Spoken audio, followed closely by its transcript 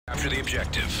capture the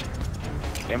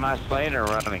objective. Am I slaying or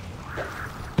running?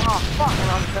 Oh, fuck,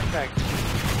 we're on the suspect.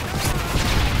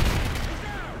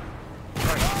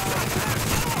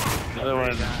 Another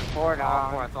one. 4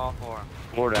 down. It's all 4.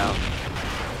 4 down.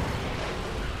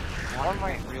 One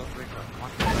right, real quick.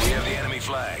 We have the enemy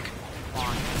flag.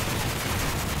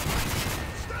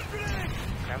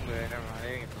 I'm good, never mind. They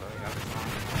didn't get blown up.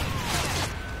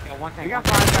 Yo, one thing. We got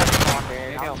 5 guys spawned, dude.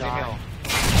 They heal.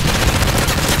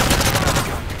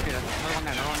 Another one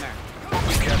there, another one there.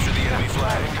 We captured the enemy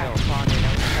flag.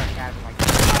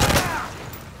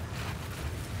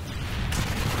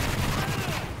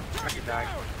 I could die.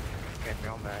 Get me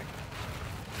on back.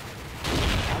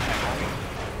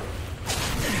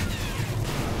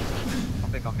 I'll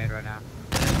pick on mid right now.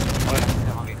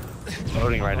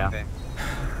 Loading right now.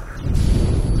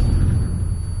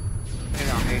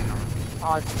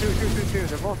 Oh, it's 2.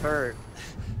 They're both hurt.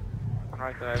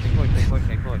 Alright, so they push.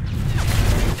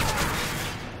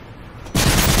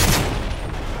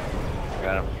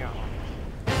 Got him.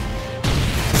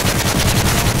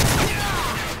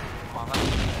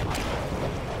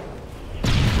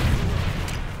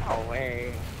 Oh,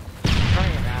 wait.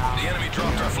 Running it now. The enemy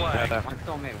dropped our flag. One's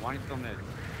still mid.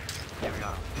 Yeah, we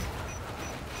got him.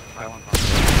 Right, one top.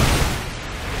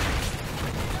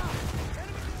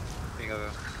 There you go.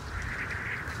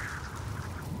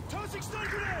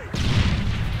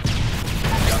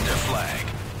 Got their flag.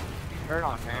 Hurt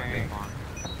on me.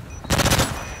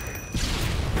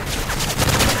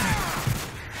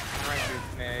 Alright, dude,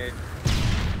 mid.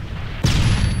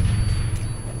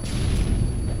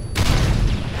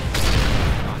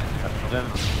 Then.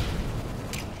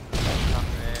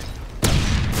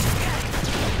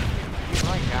 He's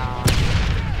right down.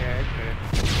 Yeah, it's good.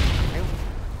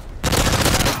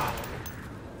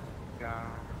 Go.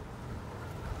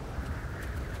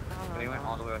 They went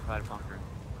all the way outside bunker.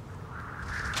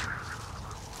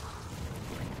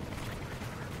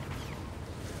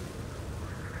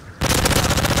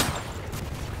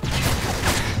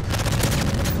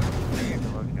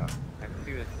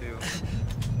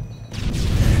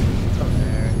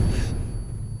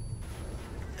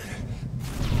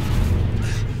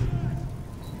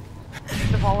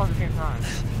 All at the same time.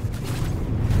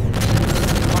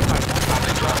 One time.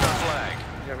 They dropped our flag.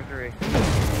 MW3.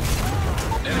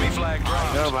 Enemy flag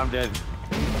dropped. No, I'm dead.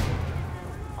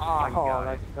 Oh,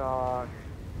 that sucks.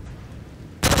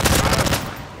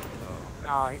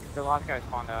 No, the last guy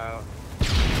spawned out.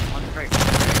 One straight.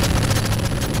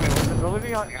 Wait, was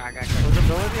ability on? Yeah, was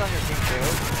ability on your team too?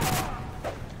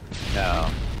 No.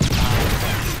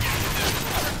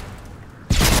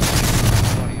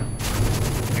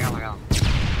 I got him.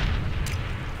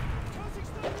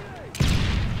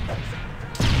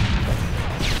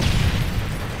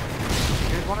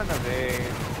 There's one in the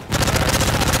base.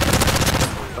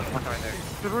 One right there.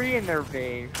 3 in their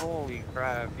base. Holy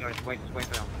crap. You know, just wait for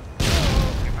them.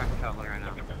 You're trying to tell right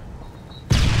now.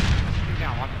 Keep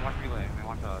down. Watch relay. I mean,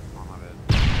 watch us. Oh, my bad.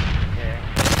 Yeah.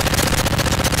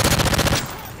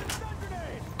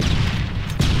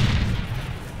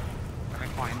 I'm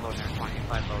fine loading there. Fine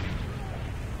inside loading.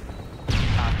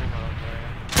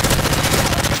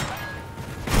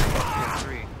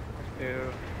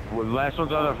 Well, last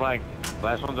one's on the flag.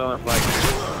 Back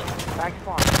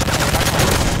spawn.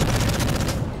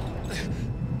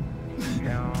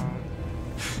 Down.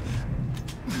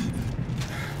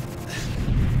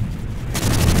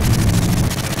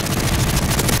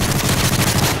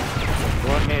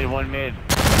 One mid.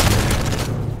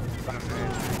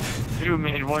 2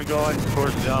 mid, 1 going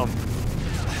towards the dome.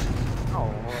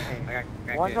 Oh, okay.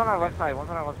 One's on our left side.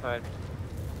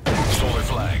 Solar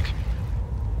flag.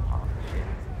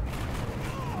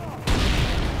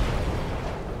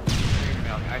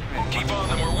 Keep on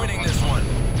them, we're winning this one.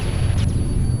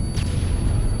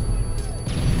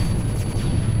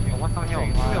 Yo, one's on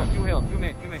hill. 2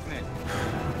 mid.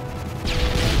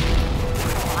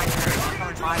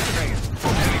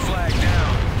 Enemy flag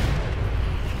down.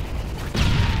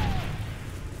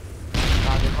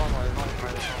 There's one more.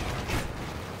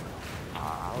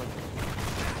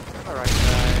 Alright,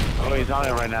 guys. Oh, he's on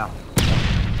it right now.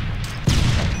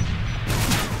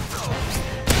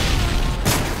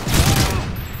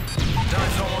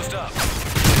 Time's almost up.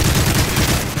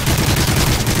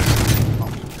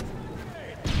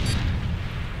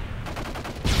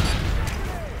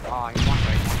 Oh, you want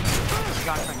right. You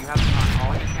got some, you have some.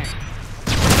 Oh, in the tank.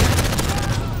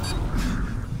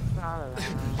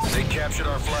 They captured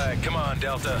our flag. Come on,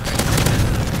 Delta.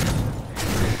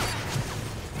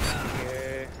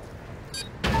 Okay.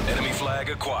 Enemy flag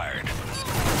acquired.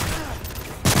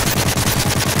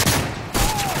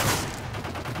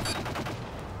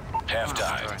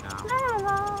 Halftime. Right now.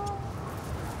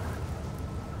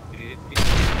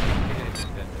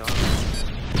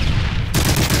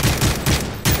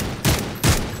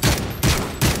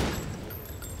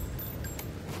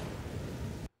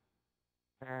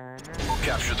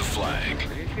 Capture the flag.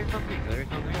 Did you get something good or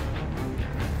something?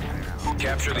 I don't know.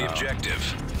 Capture the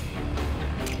objective.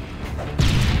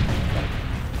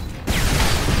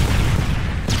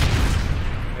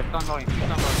 Keep on going, keep on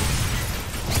going.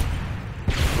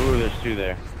 Ooh, there's two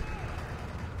there.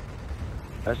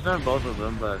 I stunned both of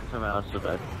them, but somehow else so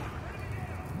bad.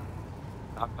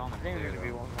 I think there's gonna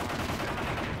be one more.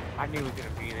 I knew he was gonna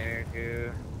be there,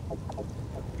 dude.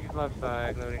 He's left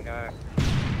side, loading guy.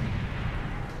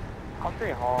 I'll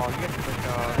say hall, you have to push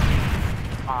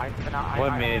off.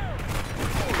 One mid.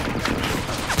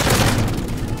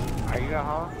 Alright, you got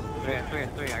hall?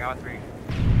 Three, I got three.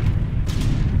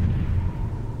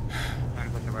 I'm trying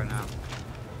to push it right now.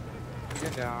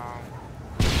 Get down.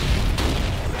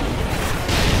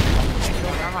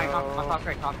 I'm like, on top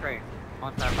crate.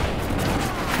 On top.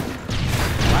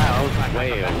 Wow, I was way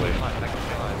away. I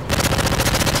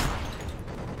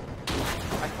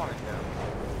just wanted to.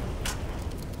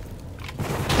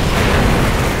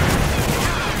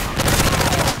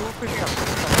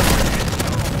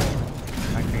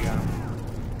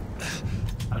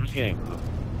 I'm just kidding.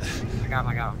 I got him.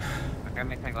 I got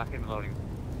him. Left him loading.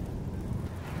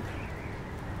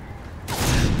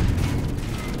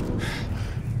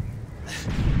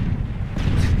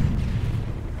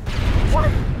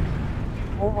 What?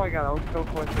 Oh my god, that was so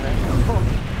coincidental.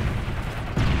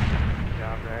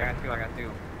 Yeah, I got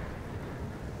two.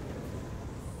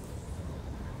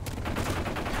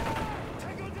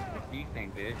 You think,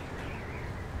 bitch?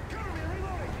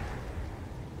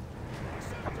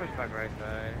 I'll push back right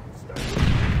side.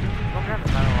 Don't grab the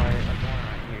satellite. I'm going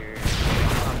right here.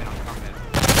 I'm coming.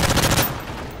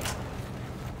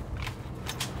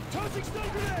 Tossing stun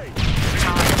grenade!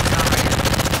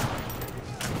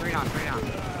 Three down.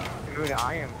 Dude,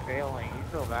 I am failing. He's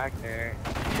still back there.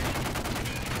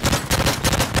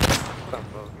 What up,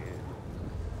 focus?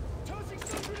 Tossing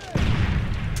stun grenade!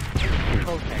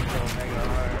 Okay, so mega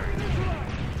hard.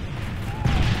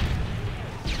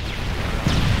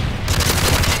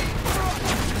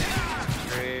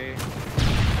 Three.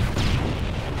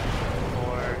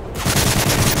 Four.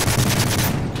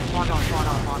 Come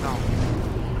on down.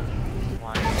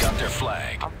 One. Got their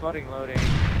flag. I'm flooding loading.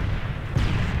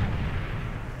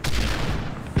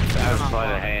 That was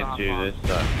quite a hand too, this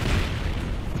sucks.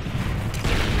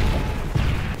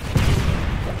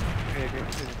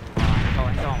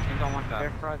 He's on one side.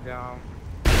 They're front down.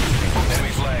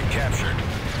 Enemy flag captured.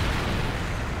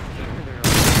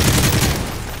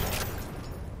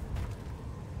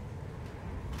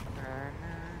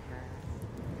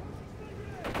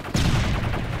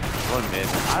 One mid.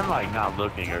 I'm like not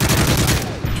looking or something.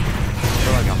 I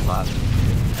feel like I'm lost.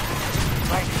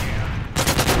 Right here.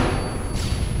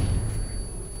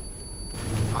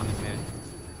 On the mid.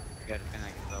 You gotta defend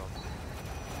like yourself.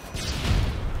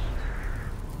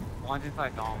 One's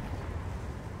inside dome.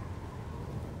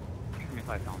 Come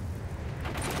inside dome.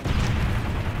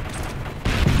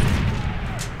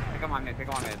 Take him on mid.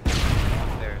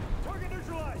 Upstairs. Target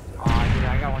neutralized! Aw, dude, I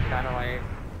got one satellite.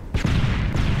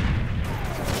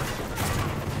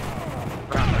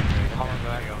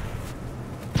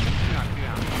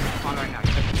 On right now.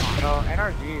 So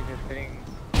NrG is just sitting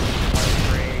on the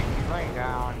grade. He's laying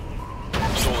down.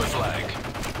 Solar flag.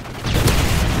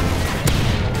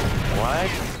 What?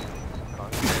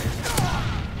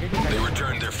 They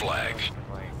returned their flag.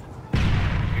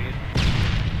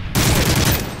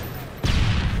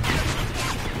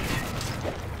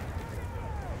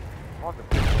 All the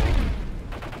people.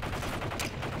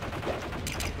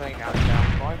 He's laying down.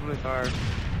 Going blue card.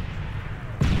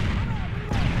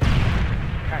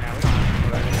 We don't have to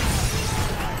do it.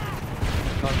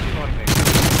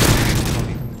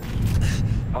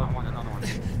 Another one.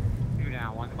 Two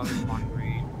down, one's about to spawn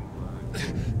green.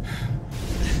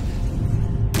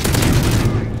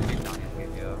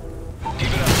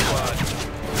 Keep it up, squad.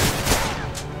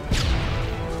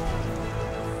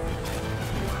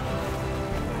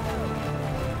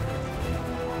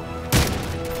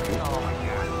 Oh my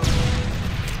god.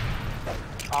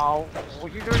 Oh, well,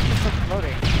 you're doing just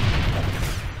loading.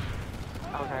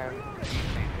 Okay.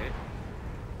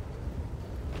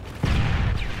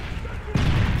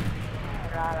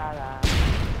 La.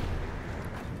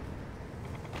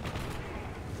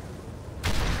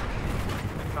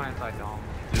 Let's try inside dome.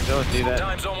 Just don't see that.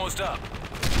 Time's almost up.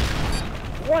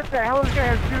 What the hell? This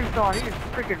guy has juice on. He is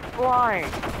freaking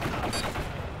flying.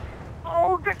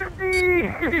 Oh, get the D!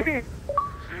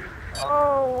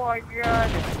 Oh my god!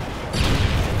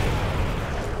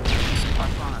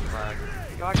 What's on that flag?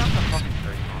 Yo, I got the fucking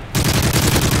 30.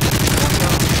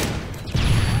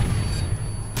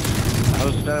 I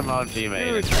was stunned my own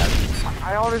teammate. Dude,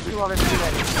 I always do all this shit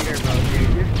at his theater, bro, dude.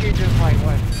 This kid just like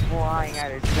went flying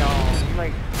at his dome. He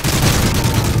like...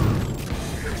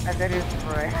 And then his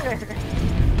friend.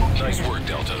 Nice work,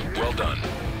 Delta. Well done.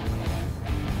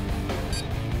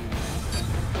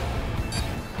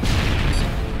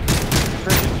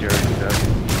 Freaking jerk, though.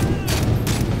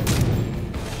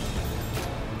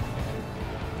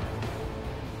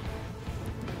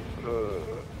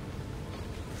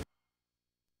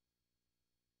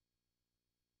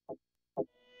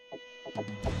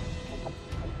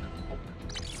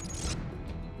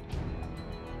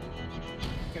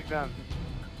 Good job.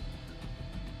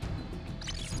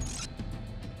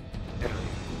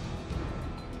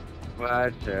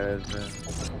 What, Chazin?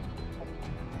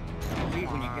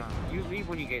 You leave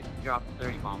when you get dropped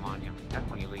 30 bomb on you. That's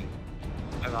when you leave.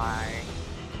 Bye bye.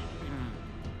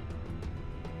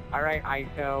 Alright,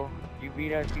 ISO. You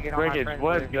beat us, you get on my Brickage, friends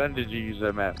what list. gun did you use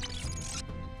that map?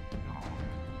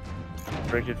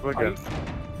 Brickage, what gun?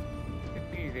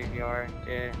 It's easy, APR.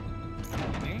 Yeah.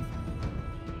 Me?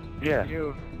 Yeah.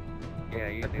 You. Yeah,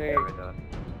 you That's think it. that with us.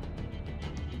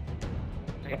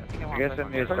 I guess I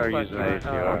need to start using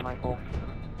ACR. Michael.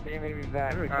 Damn it, be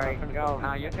back. Alright, go.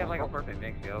 Nah, you have to have like a perfect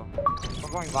mix, yo. We're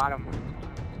going bottom.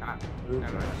 Ah,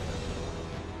 never mind.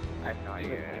 I have no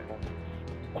idea.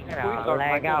 Yeah,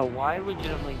 Lag Michael. out. Why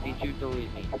legitimately did you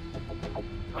delete me?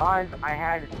 Because I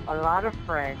had a lot of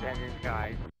friends and this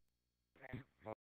guy